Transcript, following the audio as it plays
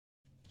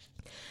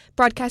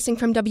Broadcasting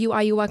from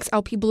WIUX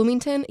LP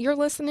Bloomington, you're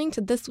listening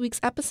to this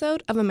week's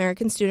episode of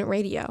American Student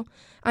Radio.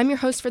 I'm your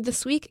host for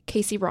this week,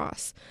 Casey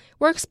Ross.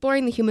 We're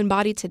exploring the human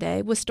body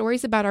today with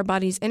stories about our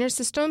body's inner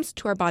systems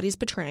to our bodies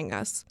betraying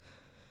us.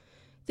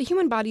 The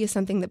human body is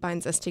something that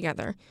binds us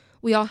together.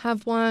 We all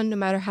have one, no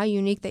matter how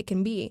unique they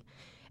can be.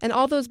 And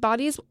all those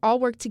bodies all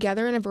work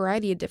together in a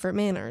variety of different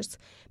manners.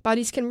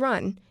 Bodies can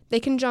run,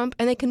 they can jump,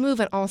 and they can move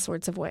in all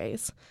sorts of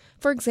ways.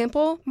 For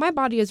example, my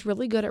body is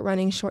really good at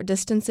running short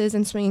distances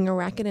and swinging a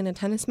racket in a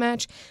tennis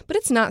match, but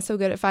it's not so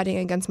good at fighting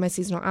against my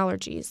seasonal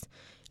allergies.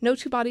 No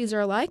two bodies are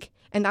alike,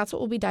 and that's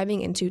what we'll be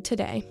diving into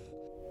today.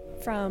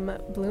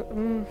 What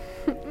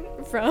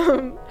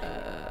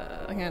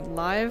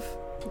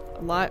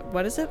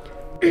is it?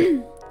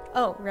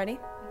 Oh, ready?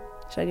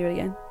 Should I do it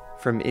again?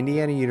 From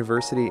Indiana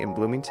University in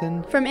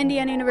Bloomington.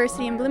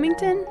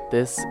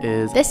 This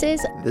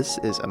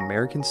is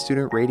American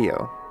Student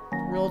Radio.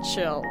 Real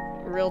chill.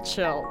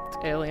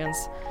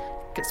 Aliens,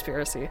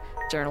 conspiracy,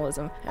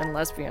 journalism, and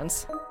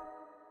lesbians.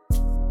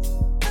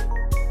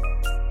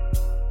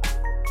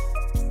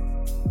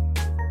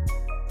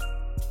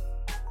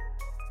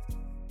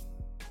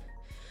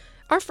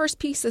 Our first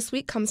piece this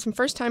week comes from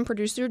first-time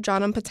producer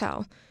Janam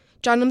Patel.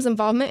 Janam's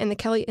involvement in the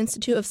Kelley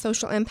Institute of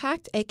Social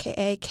Impact,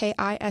 aka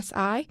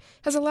KISI,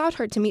 has allowed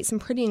her to meet some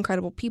pretty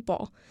incredible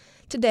people.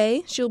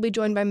 Today, she will be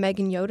joined by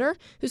Megan Yoder,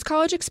 whose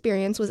college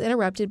experience was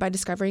interrupted by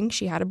discovering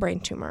she had a brain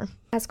tumor.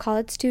 As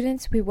college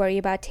students, we worry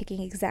about taking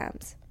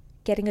exams,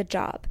 getting a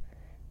job,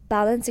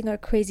 balancing our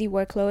crazy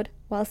workload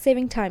while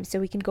saving time so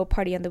we can go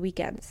party on the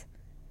weekends.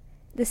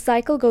 This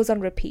cycle goes on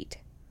repeat.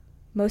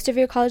 Most of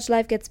your college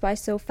life gets by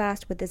so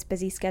fast with this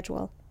busy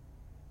schedule.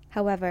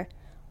 However,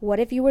 what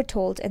if you were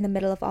told in the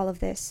middle of all of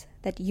this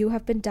that you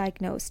have been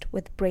diagnosed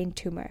with brain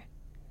tumor?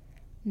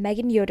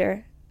 Megan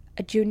Yoder,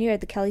 a junior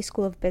at the Kelley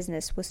School of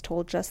Business, was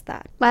told just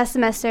that. Last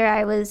semester,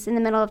 I was in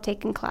the middle of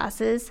taking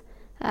classes,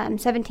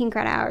 17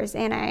 credit hours,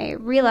 and I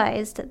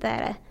realized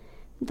that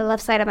the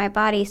left side of my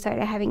body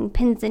started having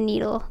pins and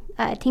needle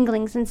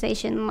tingling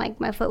sensation, like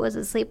my foot was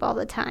asleep all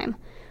the time,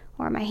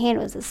 or my hand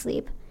was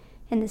asleep.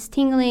 And this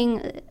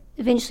tingling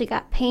eventually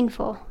got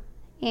painful,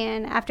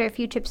 and after a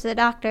few trips to the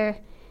doctor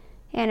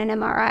and an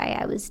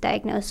MRI, I was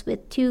diagnosed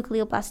with 2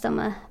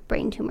 glioblastoma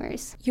brain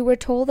tumors. You were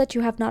told that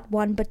you have not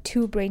 1 but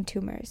 2 brain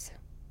tumors.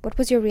 What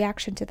was your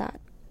reaction to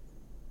that?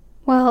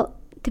 Well,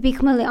 to be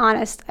completely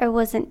honest, I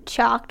wasn't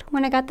shocked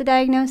when I got the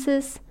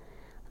diagnosis.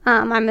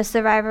 I'm a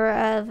survivor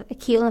of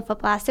acute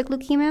lymphoblastic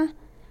leukemia,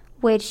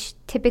 which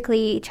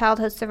typically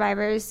childhood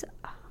survivors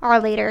are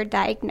later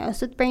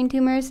diagnosed with brain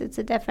tumors. It's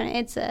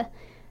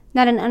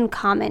not an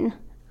uncommon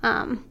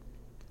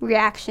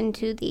reaction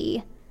to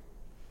the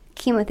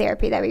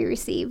chemotherapy that we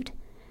received.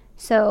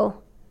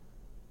 So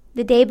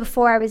the day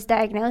before I was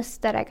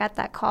diagnosed that I got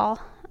that call,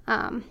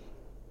 I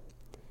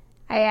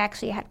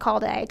actually had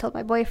called it. I told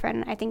my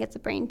boyfriend, I think it's a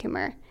brain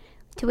tumor,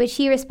 to which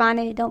he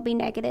responded, don't be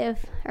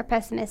negative or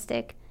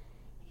pessimistic,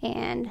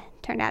 and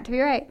turned out to be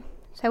right.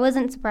 So I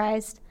wasn't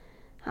surprised,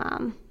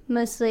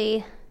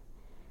 mostly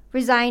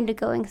resigned to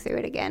going through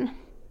it again.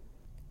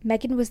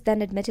 Megan was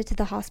then admitted to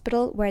the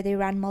hospital where they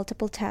ran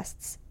multiple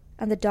tests,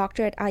 and the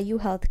doctor at IU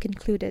Health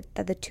concluded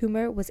that the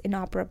tumor was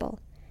inoperable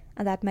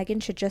and that Megan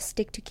should just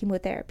stick to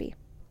chemotherapy.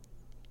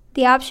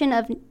 The option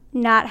of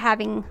not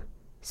having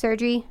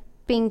surgery,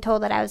 being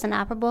told that I was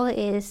inoperable,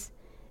 is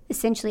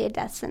essentially a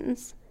death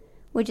sentence,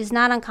 which is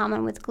not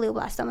uncommon with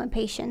glioblastoma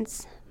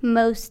patients.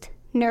 Most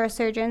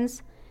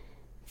neurosurgeons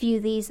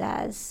view these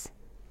as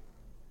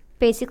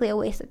basically a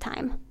waste of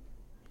time.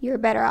 You're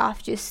better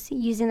off just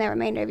using the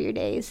remainder of your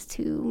days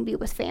to be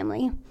with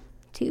family,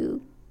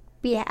 to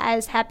be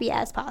as happy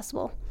as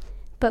possible.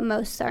 But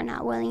most are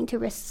not willing to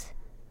risk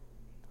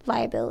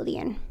liability,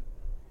 and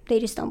they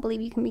just don't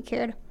believe you can be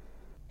cured.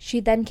 She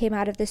then came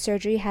out of the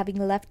surgery having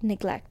left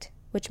neglect,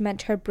 which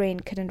meant her brain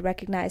couldn't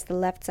recognize the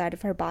left side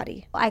of her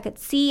body. I could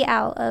see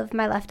out of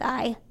my left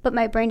eye, but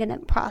my brain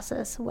didn't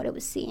process what it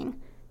was seeing.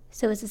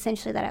 So it was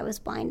essentially that I was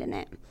blind in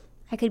it.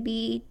 I could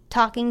be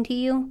talking to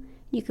you,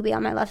 you could be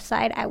on my left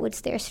side, I would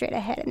stare straight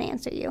ahead and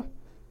answer you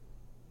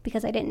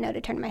because I didn't know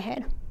to turn my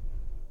head.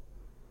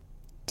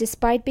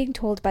 Despite being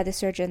told by the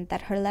surgeon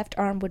that her left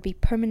arm would be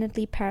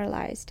permanently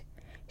paralyzed,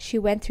 she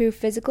went through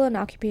physical and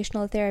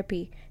occupational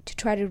therapy to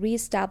try to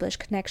reestablish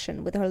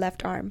connection with her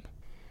left arm.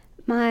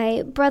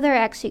 My brother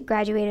actually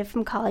graduated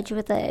from college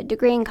with a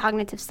degree in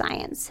cognitive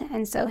science,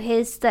 and so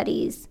his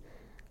studies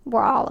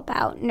were all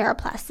about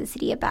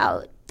neuroplasticity,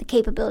 about the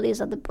capabilities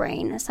of the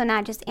brain, so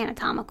not just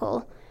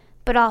anatomical,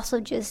 but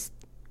also just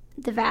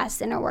the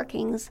vast inner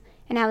workings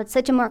and how it's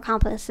such a more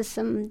complex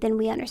system than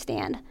we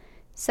understand.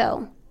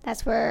 So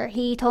that's where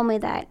he told me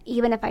that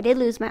even if I did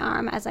lose my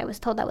arm, as I was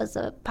told that was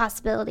a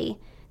possibility,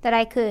 that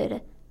I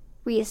could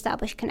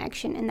reestablish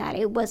connection and that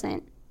it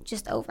wasn't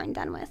just over and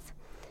done with.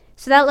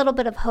 So that little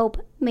bit of hope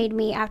made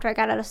me, after I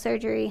got out of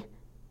surgery,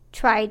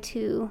 try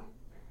to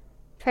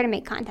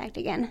make contact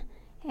again.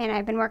 And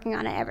I've been working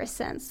on it ever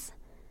since.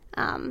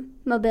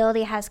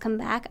 Mobility has come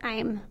back.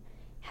 I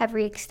have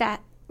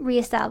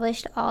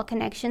reestablished all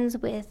connections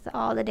with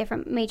all the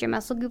different major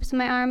muscle groups in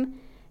my arm.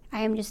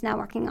 I am just now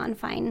working on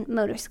fine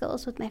motor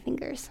skills with my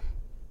fingers.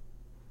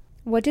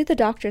 What do the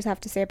doctors have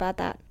to say about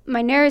that?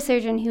 My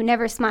neurosurgeon, who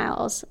never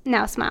smiles,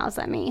 now smiles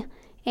at me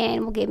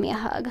and will give me a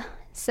hug.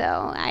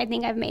 So I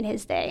think I've made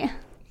his day.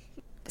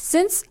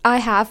 Since I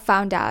have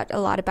found out a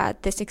lot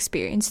about this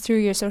experience through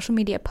your social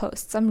media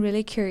posts, I'm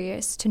really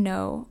curious to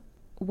know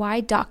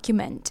why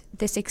document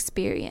this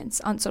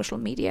experience on social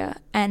media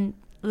and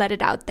let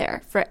it out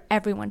there for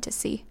everyone to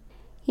see.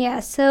 Yeah,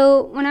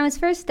 so when I was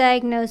first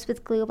diagnosed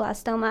with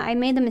glioblastoma, I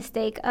made the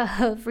mistake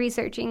of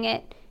researching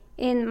it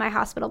in my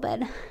hospital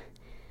bed,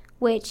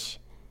 which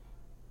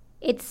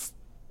it's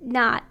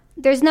not,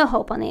 there's no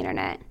hope on the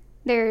internet.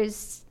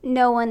 There's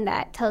no one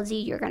that tells you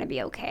you're going to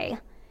be okay.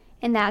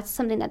 And that's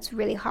something that's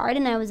really hard,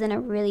 and I was in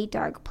a really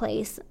dark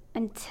place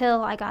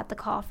until I got the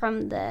call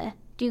from the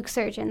Duke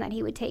surgeon that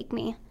he would take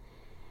me.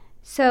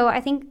 So I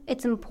think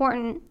it's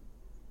important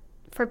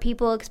for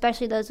people,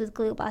 especially those with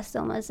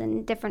glioblastomas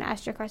and different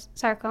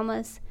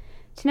osteosarcomas,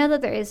 to know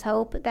that there is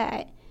hope,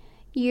 that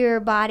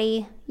your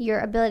body, your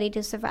ability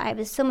to survive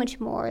is so much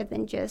more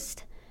than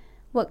just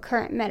what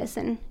current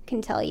medicine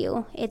can tell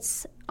you.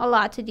 It's a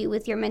lot to do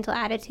with your mental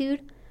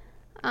attitude,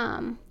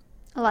 a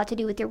lot to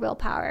do with your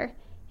willpower.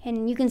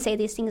 And you can say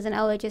these things and,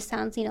 oh, it just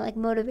sounds, like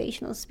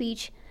motivational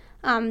speech.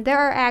 There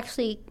are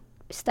actually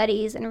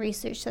studies and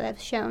research that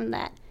have shown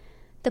that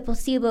the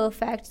placebo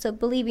effect, so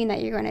believing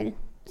that you're going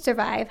to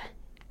survive,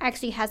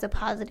 actually has a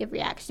positive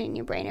reaction in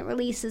your brain. It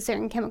releases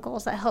certain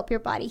chemicals that help your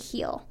body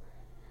heal.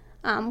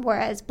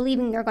 Whereas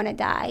believing you're going to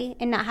die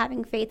and not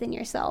having faith in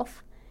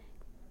yourself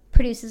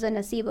produces a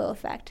nocebo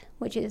effect,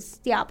 which is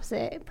the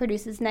opposite. It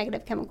produces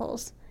negative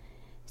chemicals.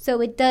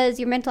 So it does,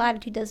 your mental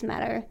attitude does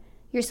matter.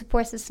 Your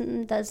support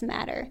system does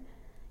matter.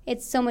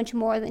 It's so much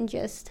more than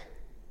just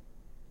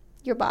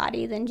your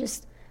body, than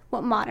just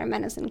what modern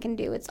medicine can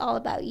do. It's all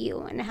about you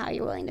and how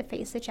you're willing to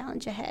face the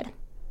challenge ahead.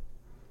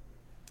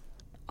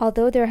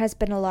 Although there has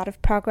been a lot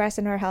of progress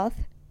in her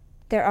health,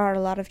 there are a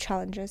lot of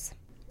challenges.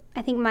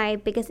 I think my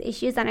biggest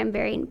issue is that I'm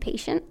very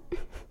impatient.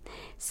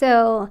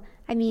 So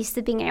I'm used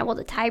to being able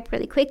to type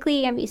really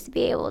quickly. I'm used to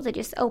be able to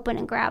just open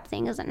and grab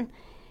things, and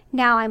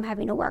now I'm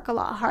having to work a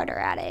lot harder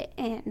at it.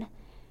 And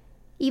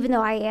even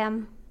though I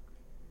am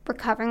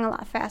recovering a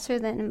lot faster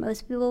than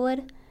most people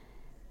would,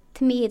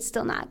 to me it's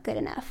still not good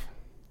enough.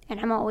 And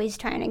I'm always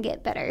trying to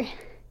get better.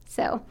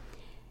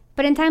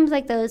 But in times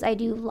like those, I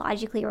do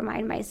logically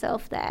remind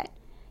myself that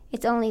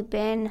it's only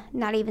been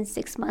not even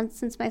 6 months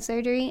since my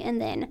surgery.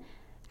 And then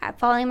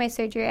following my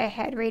surgery, I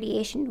had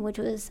radiation, which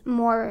was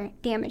more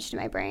damage to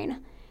my brain.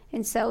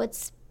 And so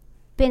it's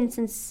been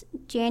since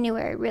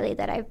January, really,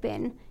 that I've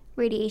been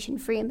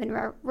radiation-free and been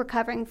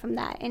recovering from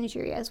that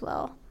injury as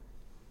well.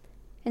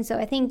 And so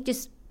I think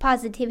just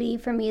positivity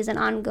for me is an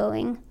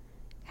ongoing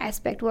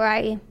aspect where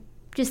I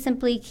just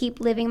simply keep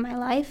living my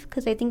life,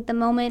 because I think the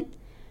moment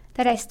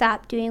that I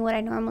stop doing what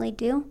I normally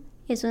do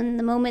is when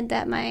the moment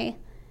that I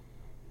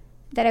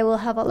will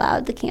have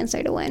allowed the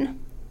cancer to win.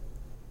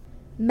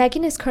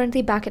 Megan is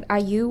currently back at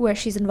IU, where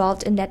she's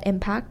involved in Net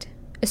Impact,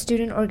 a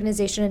student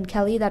organization in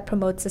Kelly that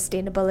promotes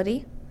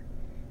sustainability,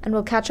 and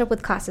will catch up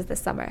with classes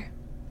this summer.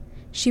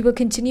 She will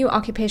continue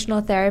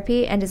occupational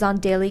therapy and is on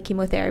daily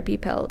chemotherapy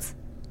pills.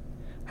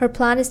 Her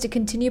plan is to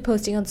continue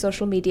posting on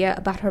social media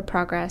about her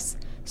progress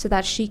so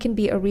that she can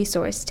be a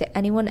resource to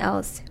anyone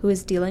else who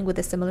is dealing with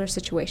a similar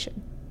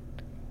situation.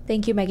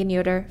 Thank you, Megan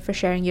Yoder, for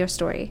sharing your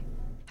story.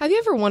 Have you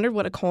ever wondered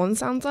what a colon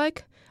sounds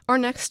like? Our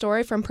next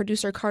story from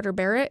producer Carter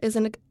Barrett is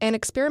an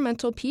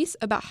experimental piece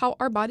about how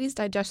our body's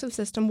digestive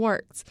system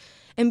works.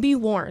 And be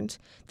warned,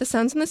 the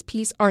sounds in this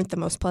piece aren't the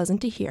most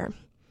pleasant to hear.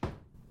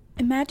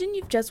 Imagine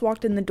you've just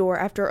walked in the door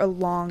after a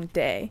long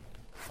day,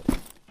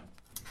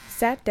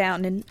 sat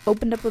down and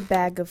opened up a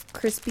bag of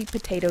crispy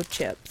potato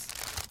chips.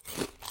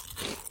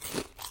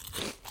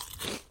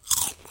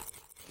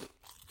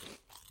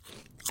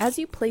 As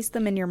you place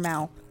them in your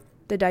mouth,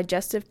 the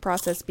digestive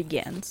process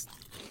begins.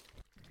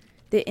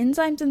 The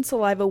enzymes in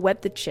saliva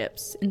wet the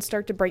chips and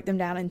start to break them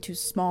down into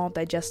small,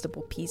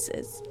 digestible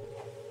pieces.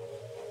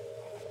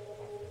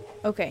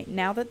 Okay,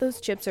 now that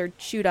those chips are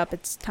chewed up,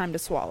 it's time to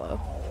swallow,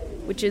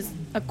 which is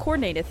a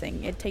coordinated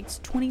thing. It takes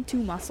 22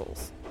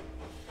 muscles.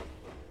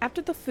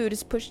 After the food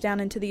is pushed down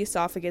into the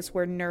esophagus,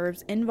 where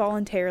nerves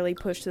involuntarily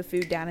push the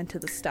food down into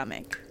the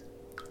stomach.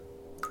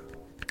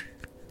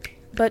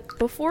 But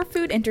before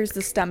food enters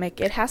the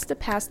stomach, it has to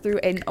pass through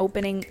an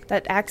opening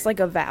that acts like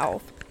a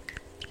valve.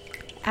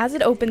 As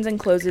it opens and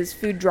closes,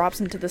 food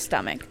drops into the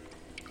stomach.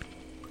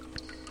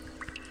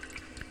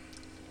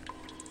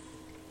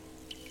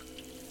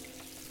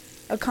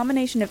 A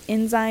combination of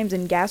enzymes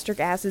and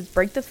gastric acids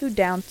break the food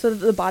down so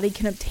that the body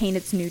can obtain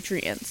its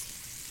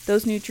nutrients.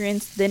 Those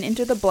nutrients then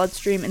enter the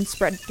bloodstream and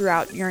spread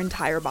throughout your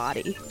entire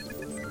body.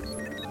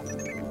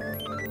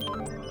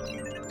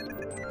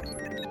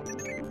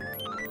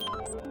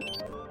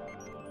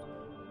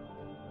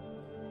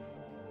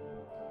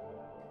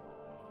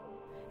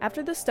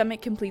 After the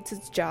stomach completes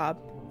its job,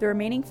 the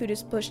remaining food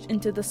is pushed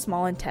into the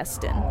small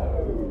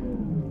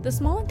intestine. The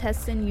small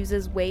intestine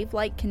uses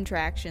wave-like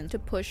contractions to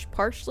push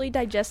partially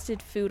digested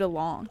food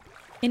along.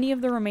 Any of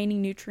the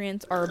remaining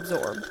nutrients are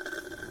absorbed.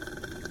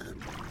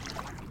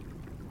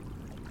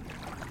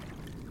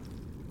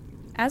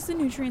 As the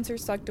nutrients are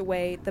sucked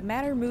away, the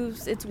matter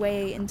moves its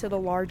way into the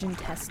large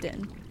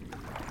intestine,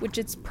 which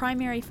its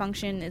primary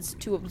function is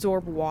to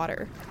absorb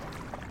water.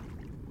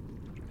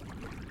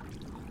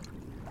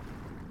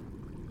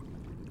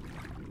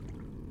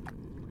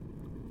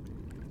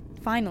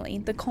 Finally,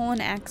 the colon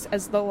acts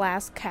as the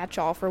last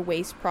catch-all for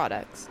waste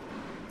products,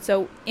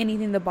 so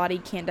anything the body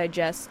can't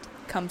digest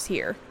comes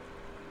here.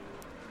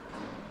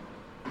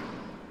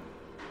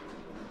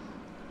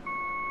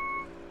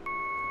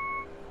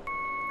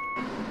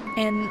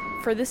 And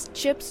for this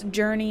chip's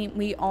journey,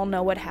 we all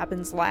know what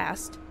happens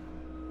last.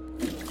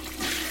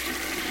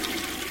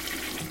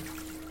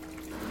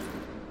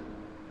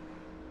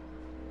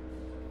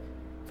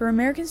 For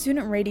American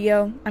Student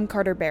Radio, I'm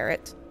Carter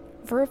Barrett.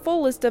 For a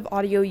full list of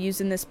audio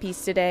used in this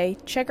piece today,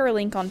 check our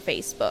link on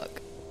Facebook.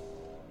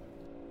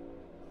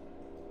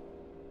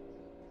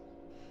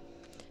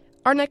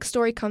 Our next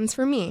story comes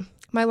from me.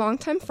 My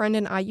longtime friend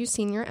and IU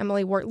senior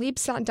Emily Wortlieb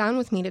sat down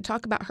with me to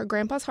talk about her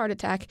grandpa's heart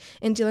attack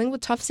and dealing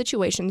with tough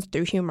situations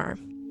through humor.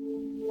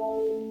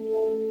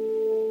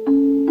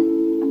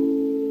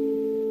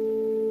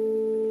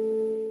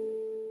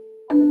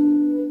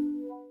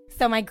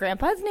 So my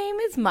grandpa's name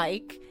is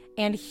Mike,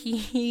 and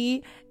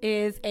he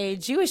is a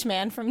Jewish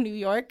man from New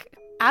York.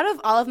 Out of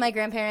all of my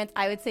grandparents,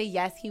 I would say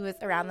yes, he was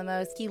around the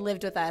most. He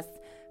lived with us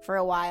for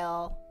a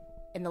while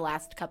in the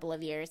last couple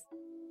of years.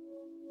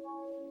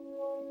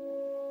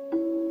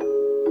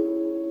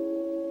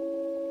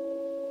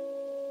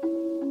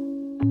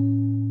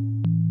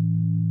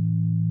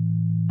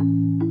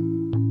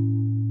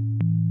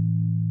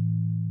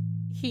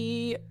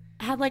 He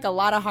had like a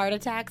lot of heart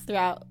attacks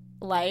throughout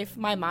life.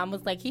 My mom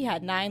was like, he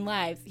had 9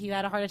 lives. He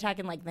had a heart attack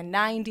in like the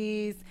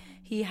 90s.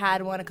 He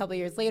had one a couple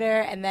years later.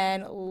 And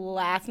then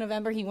last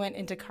November, he went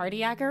into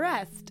cardiac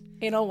arrest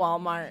in a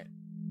Walmart.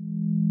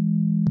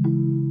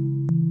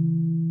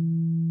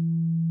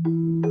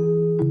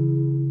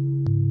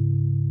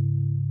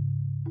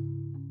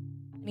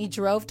 He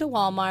drove to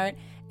Walmart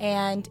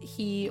and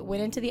he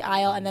went into the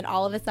aisle, and then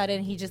all of a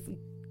sudden he just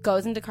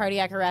goes into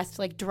cardiac arrest,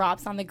 like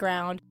drops on the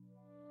ground.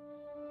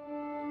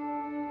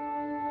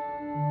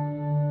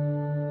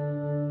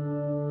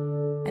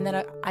 And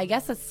then I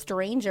guess a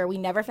stranger, we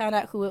never found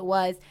out who it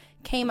was,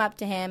 came up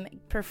to him,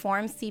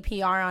 performed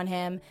CPR on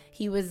him.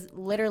 He was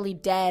literally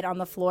dead on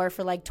the floor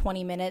for like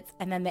 20 minutes.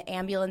 And then the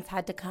ambulance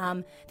had to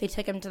come. They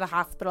took him to the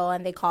hospital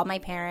and they called my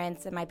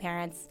parents, and my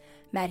parents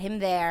met him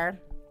there.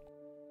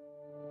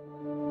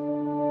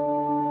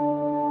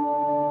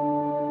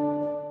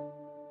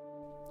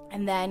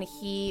 And then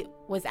he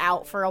was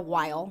out for a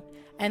while.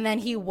 And then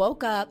he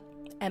woke up.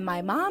 And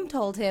my mom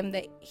told him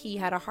that he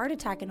had a heart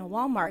attack in a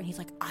Walmart. And he's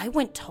like, I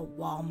went to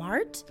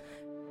Walmart?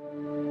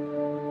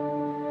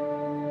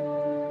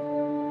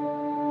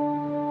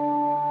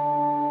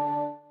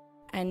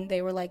 And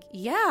they were like,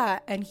 yeah.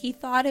 And he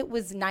thought it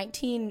was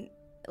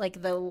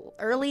the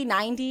early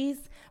 90s,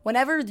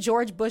 whenever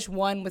George Bush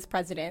 1 was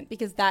president,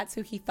 because that's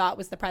who he thought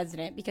was the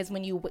president. Because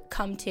when you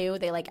come to,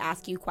 they like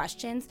ask you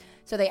questions.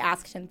 So they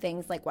asked him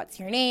things like, what's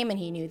your name? And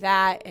he knew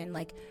that. And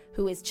like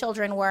who his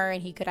children were.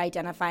 And he could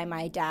identify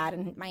my dad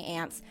and my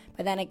aunts.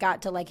 But then it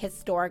got to like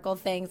historical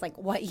things like,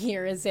 what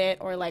year is it?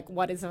 Or like,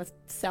 what is a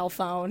cell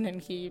phone?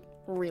 And he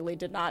really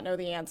did not know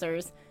the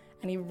answers.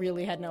 And he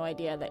really had no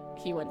idea that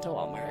he went to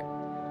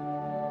Walmart.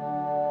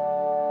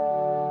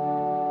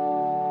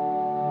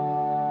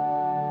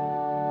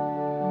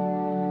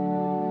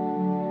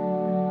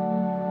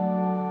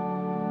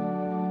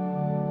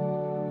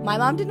 My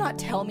mom did not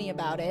tell me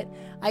about it.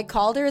 I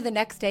called her the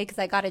next day because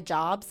I got a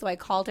job. So I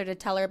called her to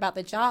tell her about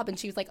the job. And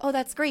she was like, oh,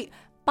 that's great.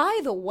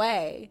 By the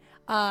way,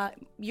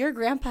 your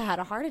grandpa had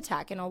a heart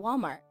attack in a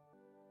Walmart.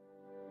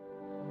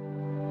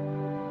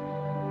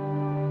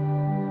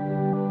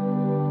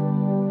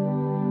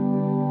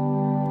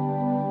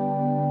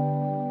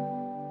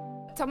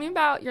 Tell me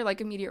about your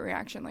like immediate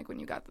reaction, like when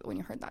you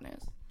heard that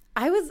news.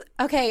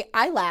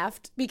 I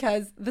laughed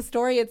because the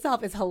story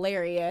itself is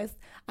hilarious.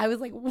 I was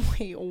like,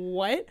 wait,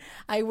 what?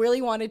 I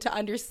really wanted to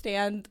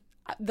understand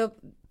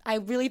I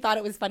really thought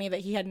it was funny that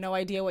he had no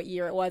idea what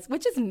year it was,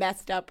 which is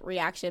messed up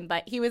reaction,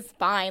 but he was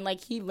fine.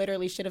 Like, he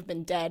literally should have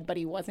been dead, but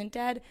he wasn't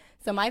dead.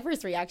 So my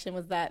first reaction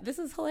was that this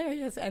is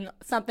hilarious and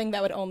something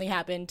that would only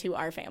happen to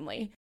our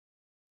family.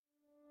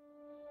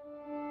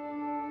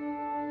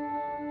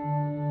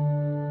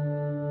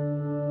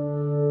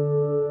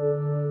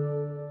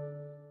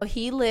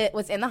 He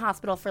was in the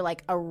hospital for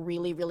like a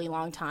really, really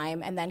long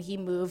time, and then he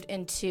moved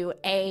into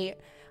a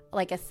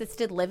like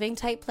assisted living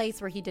type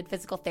place where he did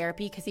physical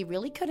therapy because he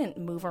really couldn't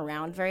move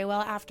around very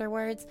well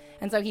afterwards.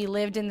 And so he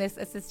lived in this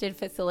assisted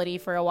facility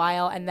for a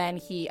while, and then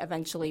he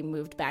eventually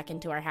moved back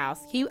into our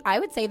house. I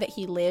would say that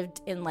he lived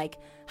in like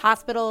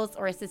hospitals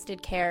or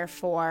assisted care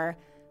for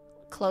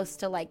close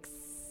to like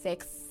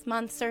 6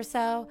 months or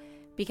so,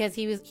 because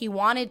he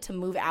wanted to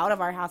move out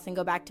of our house and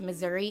go back to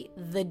Missouri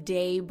the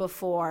day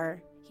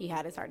before he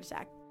had his heart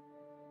attack.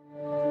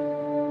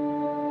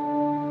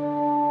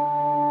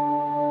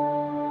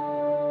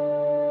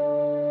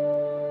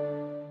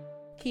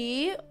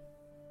 He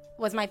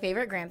was my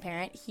favorite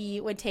grandparent.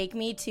 He would take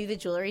me to the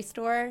jewelry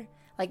store,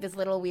 like this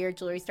little weird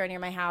jewelry store near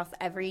my house,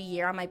 every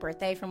year on my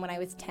birthday from when I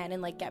was 10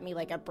 and like get me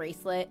like a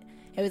bracelet.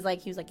 It was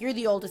like, he was like, you're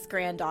the oldest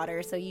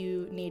granddaughter, so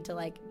you need to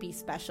like be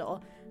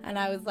special. And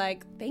I was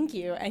like, thank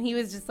you. And he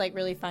was just like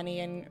really funny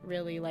and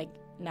really like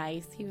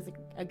nice. He was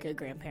a good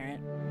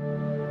grandparent.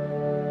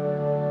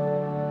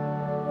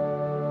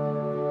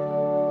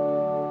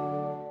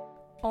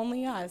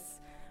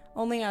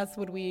 Only us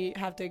would we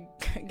have to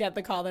get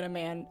the call that a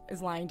man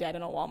is lying dead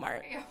in a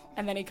Walmart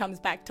and then he comes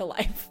back to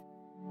life.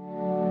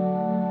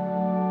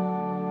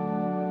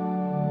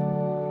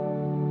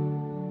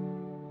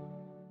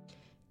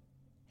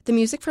 The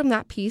music from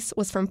that piece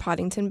was from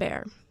Poddington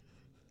Bear.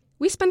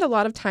 We spend a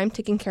lot of time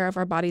taking care of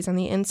our bodies on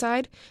the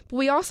inside, but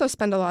we also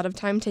spend a lot of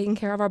time taking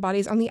care of our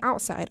bodies on the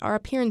outside, our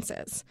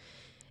appearances.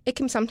 It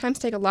can sometimes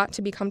take a lot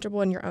to be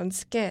comfortable in your own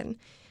skin,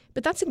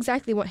 but that's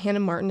exactly what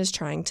Hannah Martin is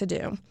trying to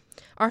do.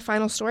 Our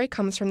final story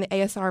comes from the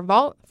ASR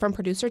Vault from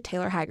producer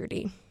Taylor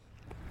Haggerty.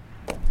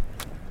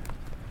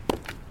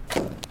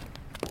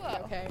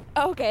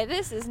 Okay,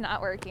 this is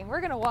not working.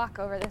 We're gonna walk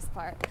over this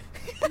part.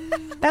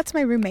 That's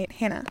my roommate,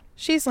 Hannah.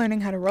 She's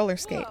learning how to roller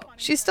skate.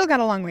 She's still got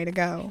a long way to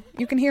go.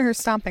 You can hear her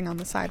stomping on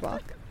the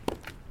sidewalk.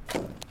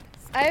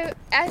 I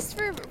asked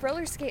for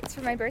roller skates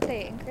for my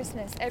birthday and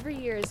Christmas every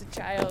year as a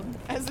child.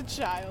 As a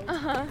child?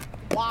 Uh-huh.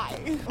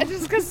 Why?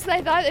 Just because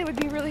I thought it would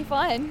be really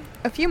fun.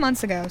 A few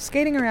months ago,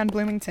 skating around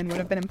Bloomington would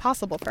have been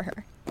impossible for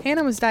her.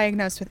 Hannah was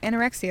diagnosed with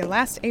anorexia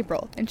last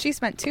April, and she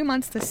spent 2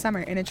 months this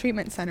summer in a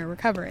treatment center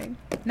recovering.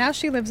 Now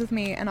she lives with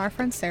me and our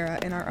friend Sarah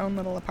in our own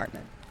little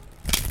apartment.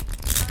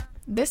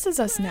 This is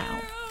us now,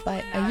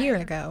 but a year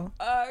ago.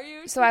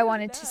 So I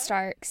wanted to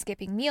start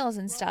skipping meals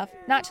and stuff,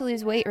 not to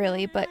lose weight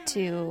really, but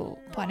to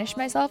punish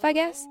myself, I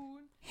guess.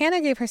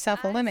 Hannah gave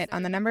herself a limit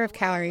on the number of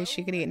calories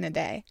she could eat in a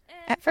day.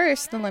 At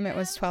first, the limit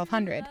was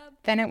 1,200,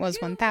 then it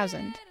was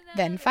 1,000,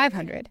 then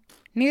 500.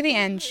 Near the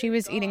end, she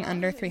was eating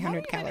under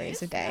 300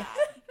 calories a day.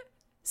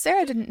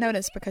 Sarah didn't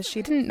notice because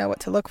she didn't know what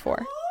to look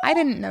for. I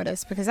didn't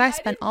notice because I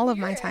spent all of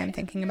my time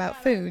thinking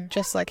about food,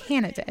 just like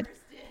Hannah did.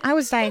 I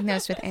was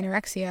diagnosed with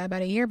anorexia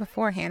about a year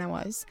before Hannah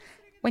was.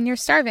 When you're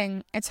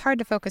starving, it's hard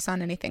to focus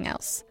on anything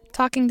else.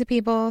 Talking to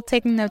people,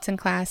 taking notes in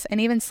class, and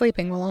even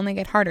sleeping will only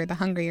get harder the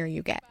hungrier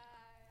you get.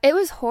 It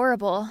was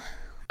horrible.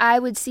 I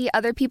would see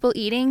other people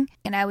eating,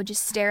 and I would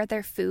just stare at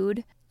their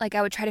food. Like,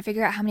 I would try to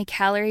figure out how many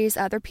calories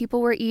other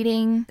people were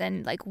eating,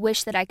 then,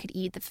 wish that I could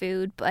eat the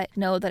food, but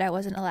know that I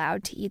wasn't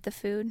allowed to eat the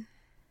food.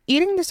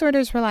 Eating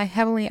disorders rely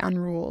heavily on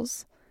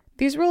rules.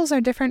 These rules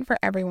are different for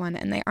everyone,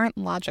 and they aren't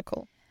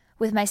logical.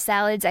 With my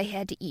salads, I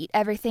had to eat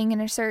everything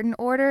in a certain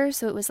order,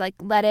 so it was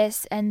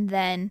lettuce, and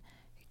then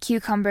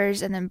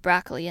cucumbers, and then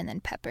broccoli, and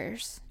then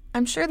peppers.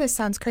 I'm sure this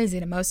sounds crazy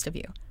to most of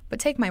you, but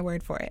take my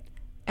word for it.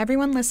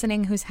 Everyone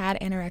listening who's had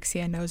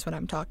anorexia knows what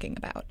I'm talking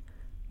about.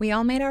 We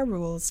all made our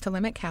rules to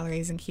limit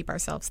calories and keep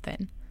ourselves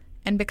thin.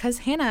 And because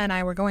Hannah and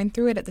I were going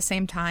through it at the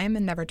same time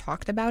and never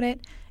talked about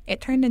it,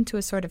 it turned into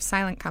a sort of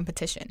silent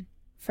competition.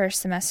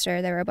 First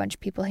semester, there were a bunch of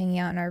people hanging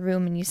out in our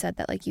room, and you said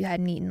that, you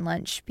hadn't eaten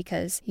lunch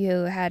because you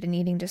had an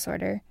eating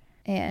disorder.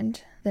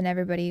 And then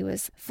everybody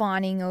was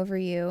fawning over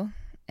you,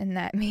 and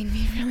that made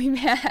me really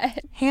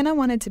mad. Hannah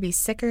wanted to be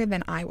sicker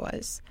than I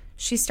was.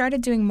 She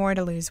started doing more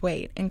to lose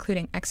weight,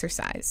 including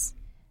exercise.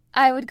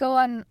 I would go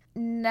on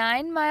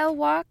 9-mile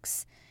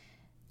walks.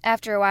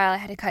 After a while, I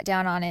had to cut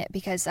down on it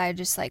because I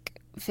just,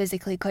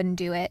 physically couldn't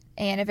do it.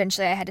 And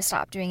eventually I had to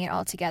stop doing it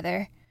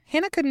altogether.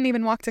 Hannah couldn't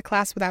even walk to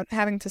class without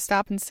having to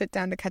stop and sit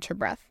down to catch her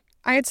breath.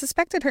 I had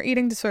suspected her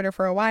eating disorder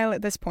for a while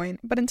at this point,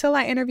 but until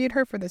I interviewed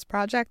her for this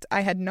project, I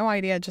had no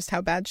idea just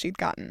how bad she'd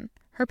gotten.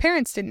 Her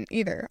parents didn't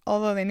either,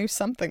 although they knew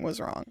something was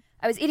wrong.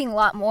 I was eating a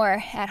lot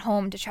more at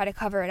home to try to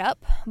cover it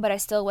up, but I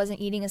still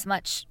wasn't eating as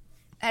much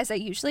as I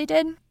usually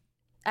did.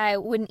 I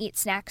wouldn't eat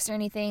snacks or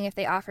anything if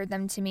they offered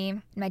them to me.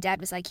 My dad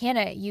was like,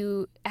 Hannah,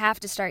 you have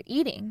to start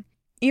eating.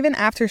 Even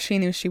after she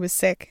knew she was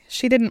sick,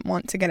 she didn't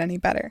want to get any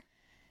better.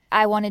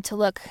 I wanted to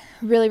look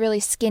really, really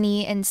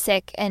skinny and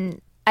sick,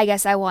 and I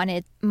guess I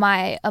wanted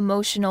my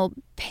emotional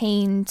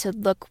pain to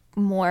look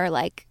more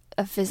like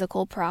a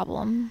physical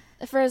problem.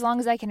 For as long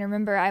as I can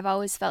remember, I've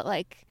always felt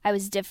like I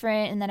was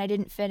different and that I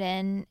didn't fit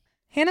in.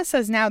 Hannah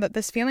says now that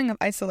this feeling of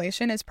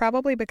isolation is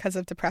probably because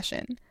of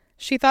depression.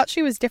 She thought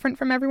she was different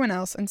from everyone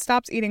else and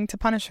stopped eating to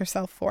punish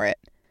herself for it.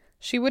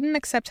 She wouldn't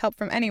accept help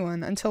from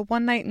anyone until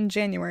one night in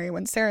January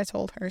when Sarah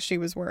told her she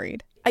was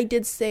worried. I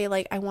did say,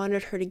 I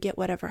wanted her to get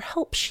whatever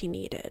help she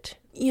needed.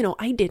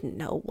 I didn't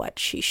know what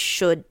she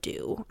should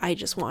do. I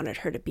just wanted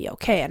her to be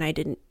okay, and I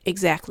didn't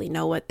exactly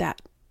know what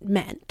that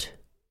meant.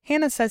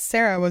 Hannah says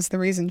Sarah was the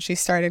reason she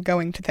started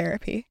going to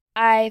therapy.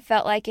 I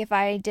felt like if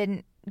I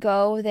didn't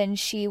go, then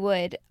she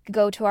would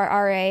go to our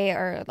RA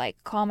or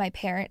call my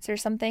parents or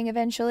something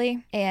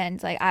eventually.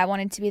 And I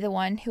wanted to be the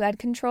one who had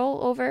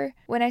control over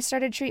when I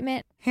started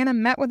treatment. Hannah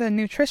met with a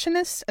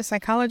nutritionist, a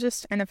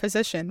psychologist, and a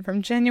physician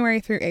from January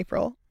through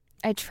April.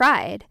 I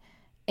tried,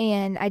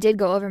 and I did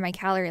go over my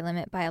calorie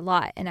limit by a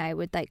lot, and I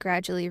would like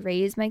gradually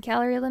raise my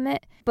calorie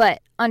limit,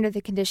 but under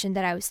the condition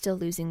that I was still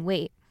losing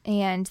weight.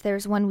 And there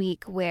was one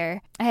week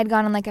where I had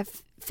gone on like a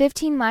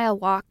 15-mile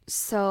walk,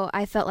 so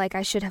I felt like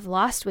I should have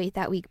lost weight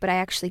that week, but I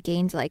actually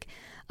gained like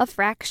a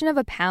fraction of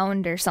a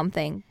pound or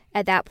something.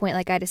 At that point,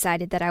 like I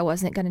decided that I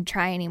wasn't going to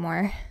try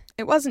anymore.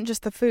 It wasn't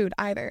just the food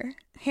either.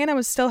 Hannah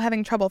was still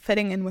having trouble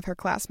fitting in with her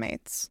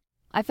classmates.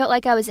 I felt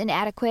like I was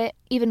inadequate,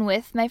 even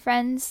with my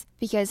friends,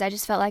 because I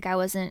just felt like I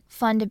wasn't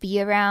fun to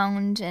be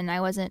around, and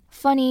I wasn't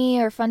funny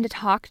or fun to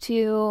talk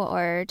to,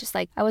 or just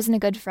like I wasn't a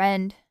good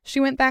friend. She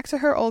went back to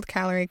her old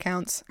calorie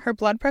counts, her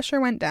blood pressure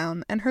went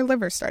down, and her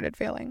liver started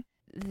failing.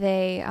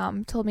 They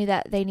told me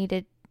that they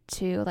needed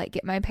to like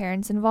get my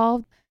parents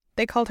involved.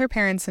 They called her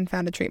parents and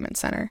found a treatment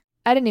center.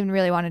 I didn't even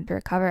really want to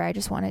recover. I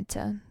just wanted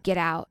to get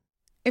out.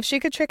 If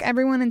she could trick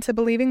everyone into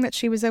believing that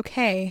she was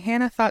okay,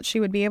 Hannah thought she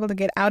would be able to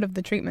get out of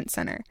the treatment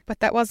center. But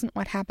that wasn't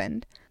what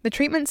happened. The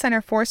treatment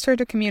center forced her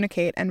to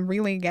communicate and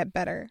really get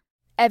better.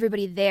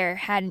 Everybody there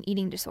had an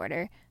eating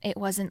disorder. It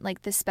wasn't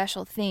like this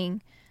special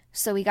thing.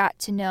 So we got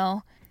to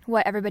know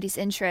what everybody's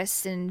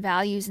interests and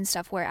values and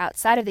stuff were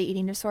outside of the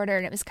eating disorder,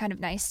 and it was kind of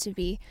nice to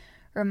be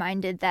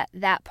reminded that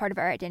that part of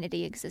our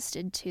identity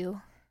existed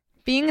too.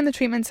 Being in the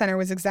treatment center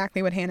was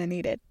exactly what Hannah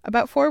needed.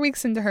 About 4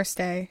 weeks into her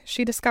stay,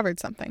 she discovered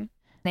something.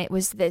 It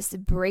was this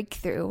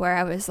breakthrough where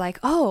I was like,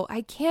 oh,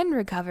 I can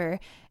recover.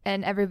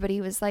 And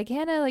everybody was like,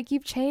 Hannah, like,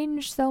 you've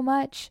changed so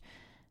much.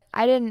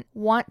 I didn't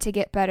want to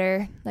get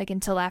better, like,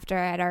 until after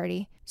I had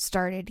already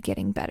started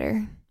getting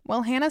better.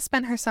 While Hannah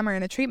spent her summer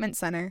in a treatment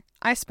center,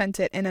 I spent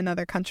it in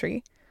another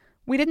country.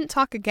 We didn't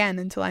talk again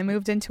until I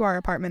moved into our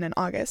apartment in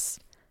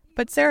August.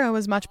 But Sarah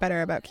was much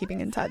better about keeping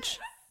in touch.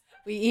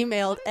 We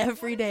emailed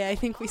every day. I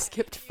think we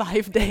skipped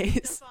 5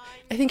 days.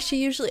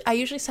 I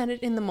usually sent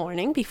it in the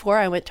morning before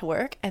I went to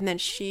work, and then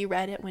she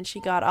read it when she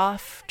got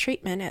off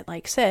treatment at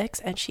like 6,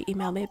 and she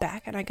emailed me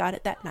back, and I got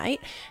it that night,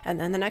 and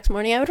then the next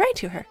morning I would write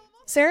to her.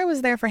 Sarah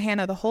was there for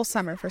Hannah the whole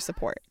summer for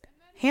support.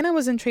 Hannah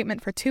was in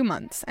treatment for 2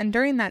 months, and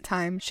during that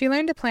time, she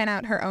learned to plan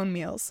out her own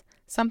meals,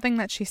 something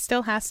that she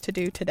still has to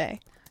do today.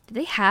 Do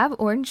they have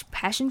orange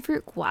passion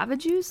fruit guava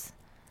juice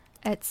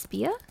at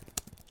SPIA?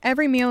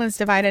 Every meal is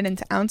divided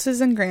into ounces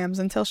and grams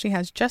until she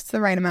has just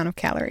the right amount of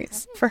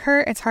calories. For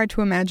her, it's hard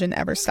to imagine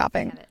ever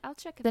stopping.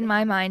 In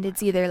my mind,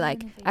 it's either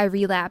like I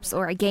relapse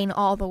or I gain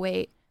all the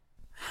weight.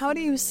 How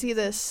do you see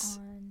this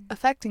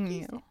affecting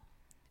you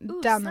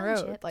down the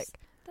road? Like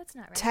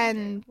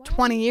 10,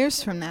 20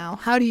 years from now,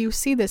 how do you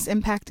see this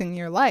impacting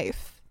your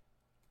life?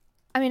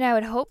 I mean, I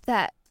would hope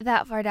that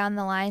far down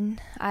the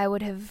line, I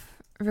would have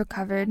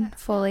recovered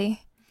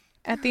fully.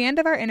 At the end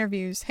of our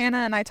interviews, Hannah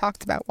and I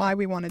talked about why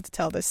we wanted to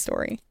tell this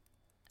story.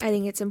 I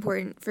think it's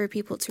important for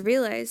people to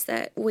realize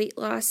that weight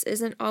loss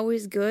isn't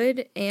always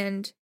good,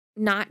 and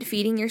not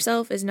feeding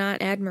yourself is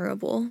not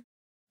admirable.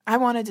 I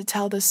wanted to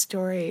tell this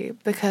story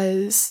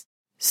because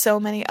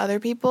so many other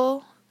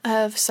people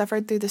have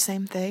suffered through the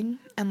same thing,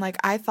 and like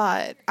I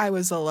thought I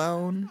was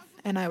alone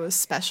and I was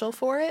special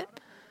for it,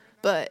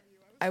 but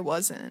I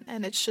wasn't,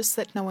 and it's just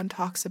that no one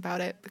talks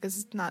about it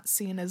because it's not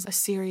seen as a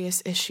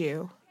serious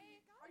issue.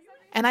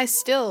 And I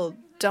still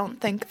don't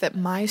think that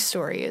my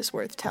story is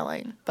worth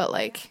telling, but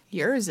like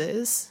yours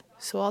is,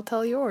 so I'll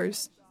tell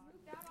yours.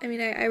 I mean,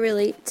 I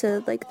relate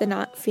to like the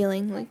not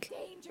feeling like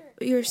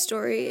your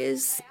story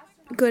is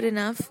good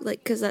enough, like,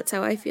 because that's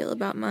how I feel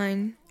about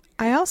mine.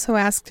 I also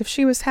asked if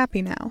she was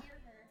happy now.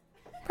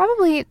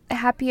 Probably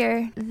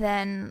happier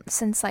than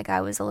since like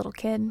I was a little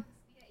kid.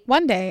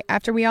 One day,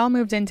 after we all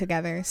moved in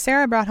together,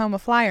 Sarah brought home a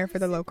flyer for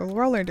the local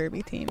roller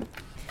derby team.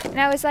 And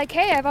I was like,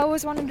 hey, I've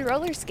always wanted to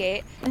roller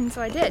skate, and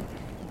so I did.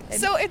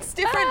 So it's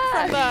different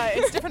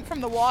from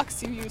the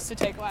walks you used to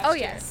take last year. Oh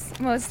yes,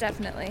 most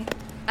definitely.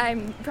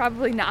 I'm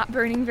probably not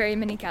burning very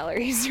many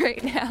calories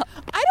right now.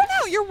 I don't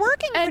know, you're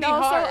working pretty hard. And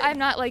also I'm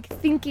not like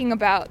thinking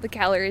about the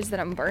calories that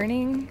I'm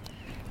burning.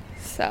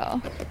 So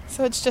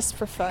it's just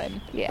for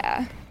fun.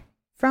 Yeah.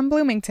 From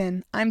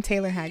Bloomington, I'm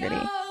Taylor Haggerty.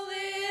 Y'all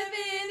live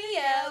in a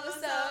yellow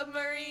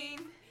submarine,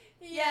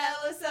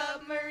 yellow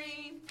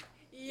submarine,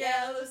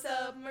 yellow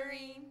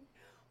submarine.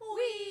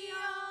 We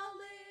all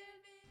live.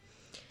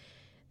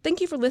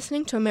 Thank you for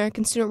listening to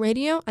American Student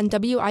Radio on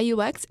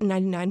WIUX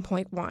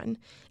 99.1.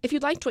 If you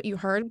liked what you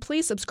heard,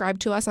 please subscribe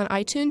to us on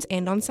iTunes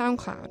and on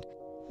SoundCloud.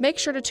 Make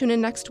sure to tune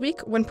in next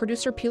week when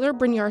producer Pilar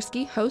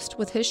Brynjarski hosts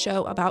with his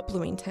show about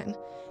Bloomington.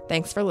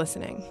 Thanks for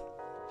listening.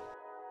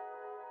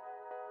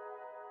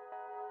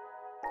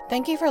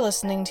 Thank you for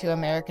listening to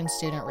American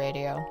Student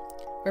Radio.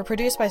 We're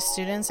produced by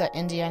students at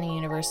Indiana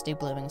University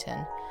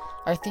Bloomington.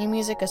 Our theme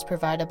music is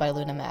provided by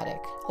Lunamatic.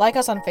 Like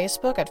us on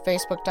Facebook at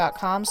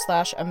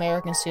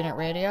facebook.com/American Student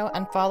Radio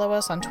and follow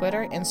us on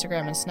Twitter,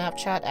 Instagram, and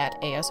Snapchat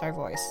at ASR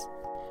Voice.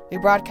 We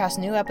broadcast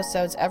new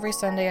episodes every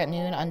Sunday at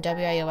noon on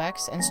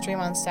WIUX and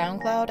stream on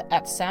SoundCloud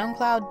at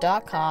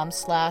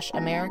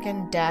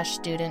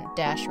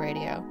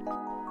soundcloud.com/American-Student-Radio.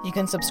 You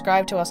can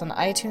subscribe to us on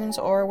iTunes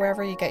or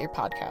wherever you get your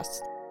podcasts.